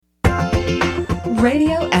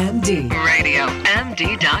RadioMD.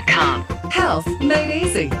 RadioMD.com. Health made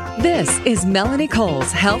easy. This is Melanie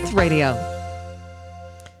Cole's Health Radio.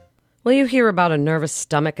 Well, you hear about a nervous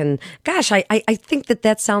stomach, and gosh, I think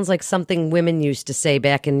that sounds like something women used to say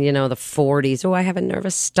back in, the 40s. Oh, I have a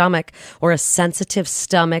nervous stomach or a sensitive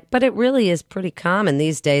stomach, but it really is pretty common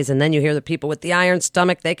these days. And then you hear the people with the iron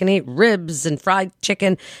stomach, they can eat ribs and fried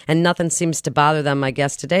chicken, and nothing seems to bother them. My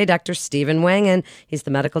guest today, Dr. Stephen Wangen. He's the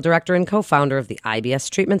medical director and co-founder of the IBS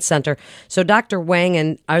Treatment Center. So, Dr.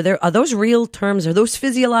 Wangen, are those real terms? Are those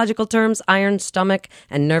physiological terms, iron stomach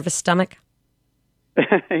and nervous stomach?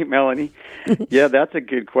 Hey, Melanie. Yeah, that's a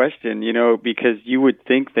good question, because you would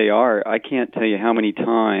think they are. I can't tell you how many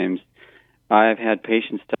times I've had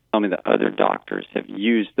patients tell me that other doctors have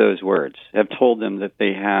used those words, have told them that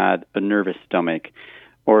they had a nervous stomach,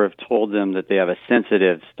 or have told them that they have a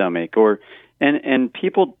sensitive stomach, and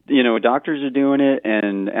people, doctors are doing it,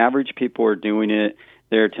 and average people are doing it.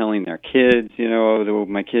 They're telling their kids,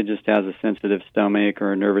 my kid just has a sensitive stomach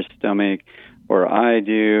or a nervous stomach, or I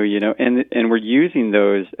do, and we're using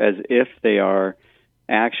those as if they are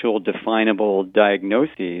actual definable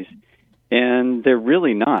diagnoses, and they're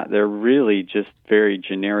really not. They're really just very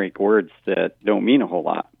generic words that don't mean a whole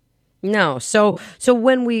lot. No. So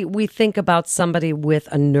when we think about somebody with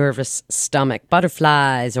a nervous stomach,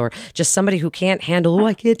 butterflies, or just somebody who can't handle,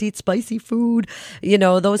 I can't eat spicy food,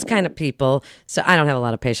 those kind of people. So I don't have a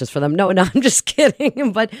lot of patience for them. No, I'm just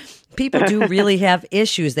kidding. But people do really have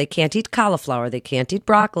issues. They can't eat cauliflower, they can't eat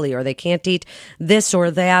broccoli, or they can't eat this or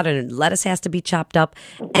that, and lettuce has to be chopped up.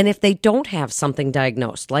 And if they don't have something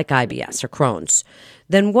diagnosed, like IBS or Crohn's,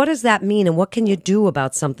 then what does that mean, and what can you do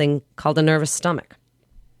about something called a nervous stomach?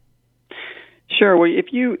 Sure. Well,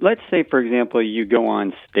 let's say, for example, you go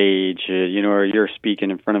on stage, or you're speaking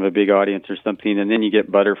in front of a big audience or something, and then you get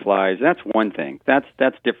butterflies. That's one thing. That's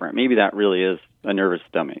different. Maybe that really is a nervous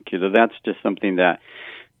stomach. That's just something that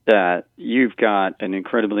you've got an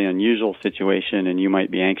incredibly unusual situation, and you might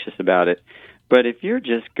be anxious about it. But if you're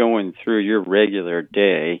just going through your regular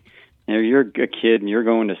day, you're a kid and you're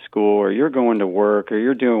going to school, or you're going to work, or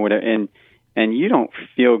you're doing whatever, and you don't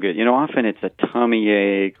feel good. Often it's a tummy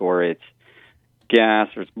ache, or it's gas,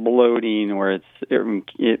 or it's bloating, or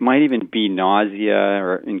it might even be nausea,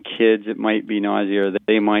 or in kids it might be nausea, or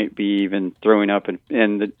they might be even throwing up,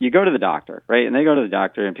 and you go to the doctor, right? And they go to the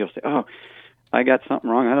doctor, and people say, oh, I got something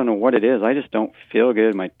wrong. I don't know what it is. I just don't feel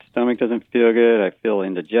good. My stomach doesn't feel good. I feel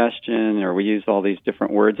indigestion, or we use all these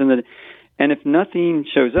different words. And if nothing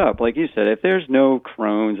shows up, like you said, if there's no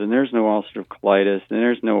Crohn's and there's no ulcerative colitis and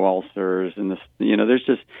there's no ulcers and there's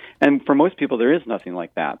just, and for most people there is nothing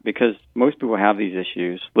like that, because most people have these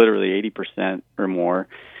issues, literally 80% or more.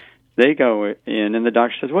 They go in and the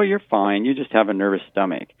doctor says, well, you're fine. You just have a nervous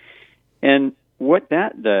stomach. And what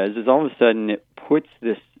that does is all of a sudden it puts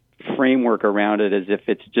this framework around it as if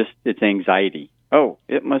it's anxiety. Oh,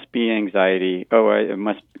 it must be anxiety. Oh, it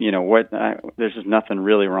must, there's just nothing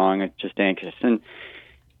really wrong. It's just anxious.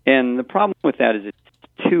 And the problem with that is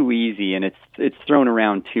it's too easy, and it's thrown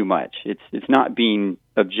around too much. It's not being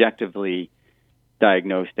objectively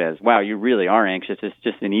diagnosed as, wow, you really are anxious. It's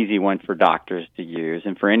just an easy one for doctors to use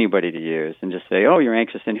and for anybody to use, and just say, oh, you're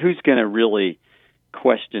anxious. And who's going to really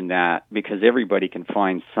question that? Because everybody can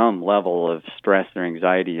find some level of stress or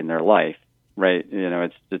anxiety in their life, right?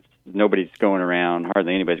 It's nobody's going around,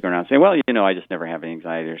 hardly anybody's going around saying, well, I just never have any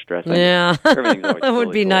anxiety or stress. Yeah. Everything's always that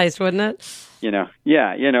would be cool. Nice, wouldn't it?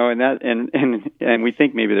 Yeah, and we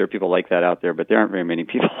think maybe there are people like that out there, but there aren't very many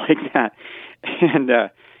people like that.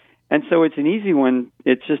 And so it's an easy one.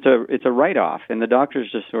 It's a write-off, and the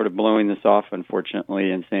doctor's just sort of blowing this off,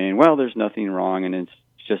 unfortunately, and saying, well, there's nothing wrong, and it's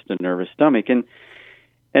just a nervous stomach.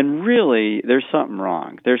 And really, there's something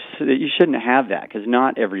wrong. You shouldn't have that, because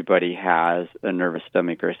not everybody has a nervous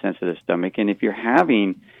stomach or a sensitive stomach. And if you're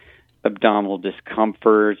having abdominal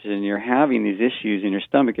discomfort and you're having these issues in your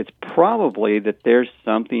stomach, it's probably that there's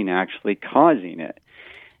something actually causing it.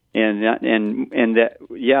 And that,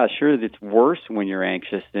 yeah, sure, it's worse when you're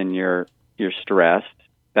anxious and you're stressed.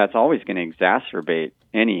 That's always going to exacerbate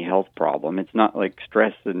any health problem. It's not like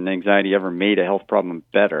stress and anxiety ever made a health problem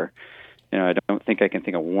better. I don't think I can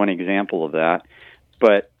think of one example of that,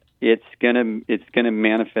 but it's gonna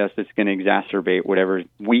manifest. It's gonna exacerbate whatever's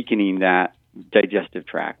weakening that digestive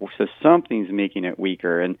tract. So something's making it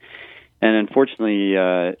weaker, and unfortunately,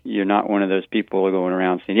 you're not one of those people going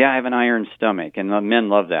around saying, "Yeah, I have an iron stomach," and the men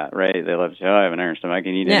love that, right? They love to say, "Oh, I have an iron stomach. I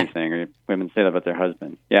can eat anything." Or women say that about their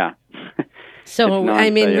husband. Yeah. So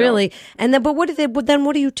really, and then, but what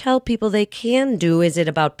do you tell people they can do? Is it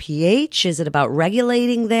about pH? Is it about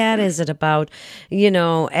regulating that? Is it about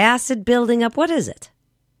acid building up? What is it?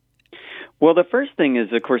 Well, the first thing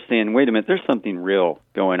is, of course, saying, wait a minute, there's something real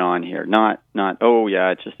going on here. Not, oh, yeah,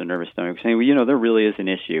 it's just a nervous stomach. Saying, well, there really is an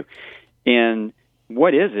issue. And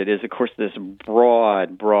what is it is, of course, this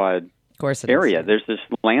broad area. There's this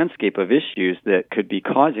landscape of issues that could be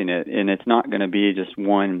causing it, and it's not going to be just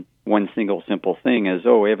one single simple thing as,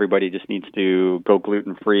 oh, everybody just needs to go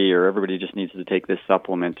gluten-free or everybody just needs to take this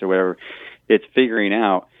supplement or whatever. It's figuring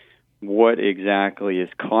out what exactly is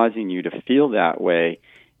causing you to feel that way.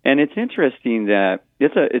 And it's interesting that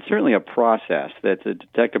it's certainly a process. That's a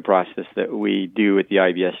detective process that we do at the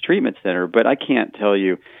IBS Treatment Center, but I can't tell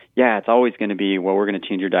you, yeah, it's always going to be, well, we're going to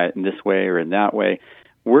change your diet in this way or in that way.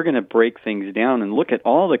 We're going to break things down and look at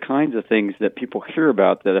all the kinds of things that people hear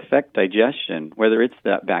about that affect digestion, whether it's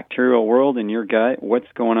that bacterial world in your gut,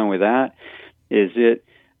 what's going on with that? Is it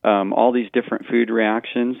all these different food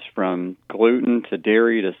reactions from gluten to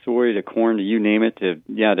dairy to soy to corn to you name it, to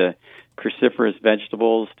cruciferous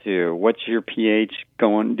vegetables, to what's your pH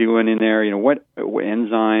doing in there, what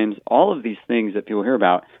enzymes, all of these things that people hear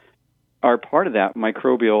about are part of that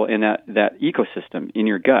microbial and that ecosystem in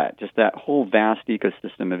your gut, just that whole vast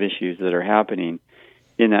ecosystem of issues that are happening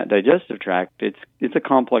in that digestive tract. It's a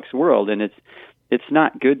complex world, and it's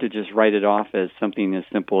not good to just write it off as something as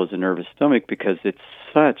simple as a nervous stomach, because it's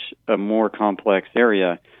such a more complex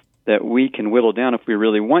area that we can whittle down if we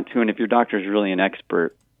really want to, and if your doctor is really an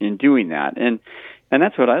expert in doing that. And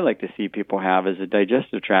that's what I like to see people have, is a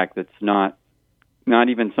digestive tract that's not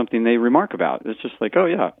even something they remark about. It's just like, oh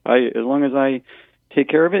yeah, as long as I take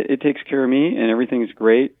care of it, it takes care of me, and everything's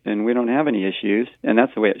great, and we don't have any issues. And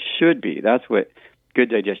that's the way it should be. That's what good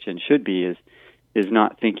digestion should be, is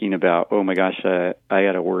not thinking about, oh my gosh, I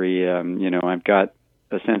got to worry, I've got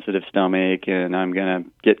a sensitive stomach and I'm going to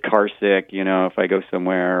get car sick, if I go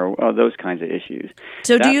somewhere, or those kinds of issues.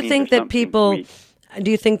 So do you think that do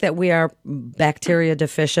you think that we are bacteria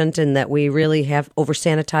deficient and that we really have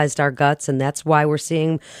over-sanitized our guts, and that's why we're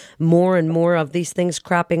seeing more and more of these things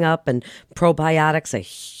cropping up, and probiotics, a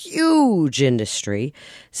huge industry?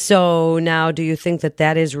 So now do you think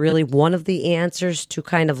that is really one of the answers to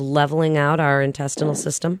kind of leveling out our intestinal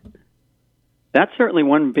system? That's certainly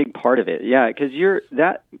one big part of it, yeah, because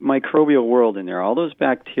that microbial world in there, all those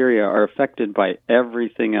bacteria are affected by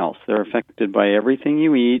everything else. They're affected by everything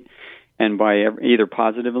you eat, and by either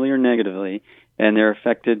positively or negatively, and they're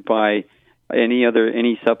affected by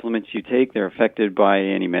any supplements you take. They're affected by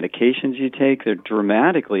any medications you take. They're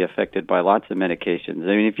dramatically affected by lots of medications.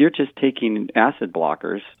 I mean, if you're just taking acid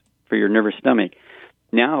blockers for your nervous stomach,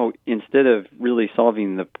 now instead of really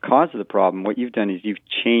solving the cause of the problem, what you've done is you've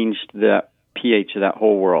changed the pH of that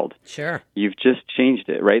whole world. Sure. You've just changed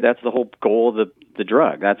it, right? That's the whole goal of the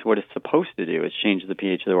drug. That's what it's supposed to do, is change the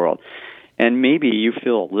pH of the world. And maybe you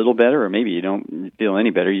feel a little better, or maybe you don't feel any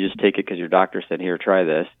better. You just take it because your doctor said, here, try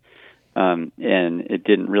this. And it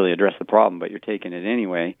didn't really address the problem, but you're taking it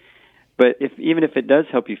anyway. But even if it does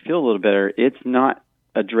help you feel a little better, it's not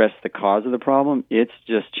addressed the cause of the problem. It's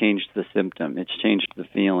just changed the symptom. It's changed the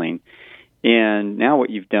feeling. And now what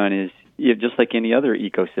you've done is, just like any other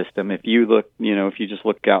ecosystem, if you look, if you just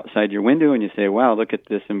look outside your window and you say, wow, look at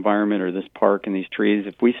this environment or this park and these trees,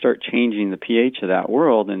 if we start changing the pH of that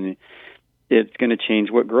world, and it's going to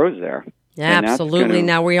change what grows there. Yeah, absolutely.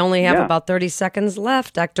 Now we only have about 30 seconds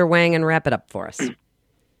left. Dr. Wang, and wrap it up for us.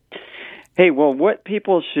 Hey, well, what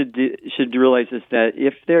people should realize is that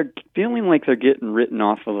if they're feeling like they're getting written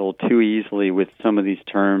off a little too easily with some of these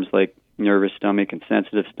terms like nervous stomach and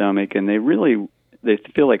sensitive stomach, and they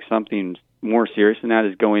feel like something more serious than that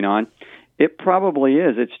is going on, it probably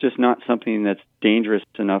is. It's just not something that's dangerous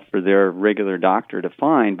enough for their regular doctor to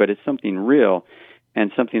find, but it's something real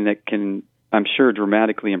and something that can, I'm sure,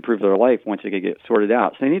 dramatically improve their life once it get sorted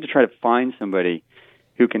out. So they need to try to find somebody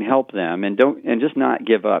who can help them, and just not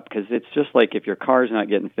give up, because it's just like if your car's not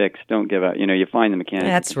getting fixed, don't give up. You find the mechanic.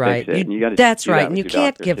 That's right. Fix it, that's right. And you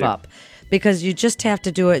can't give up, because you just have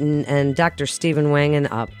to do it. And Dr. Stephen Wangen,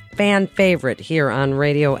 a fan favorite here on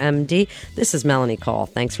Radio MD. This is Melanie Cole.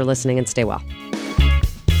 Thanks for listening, and stay well.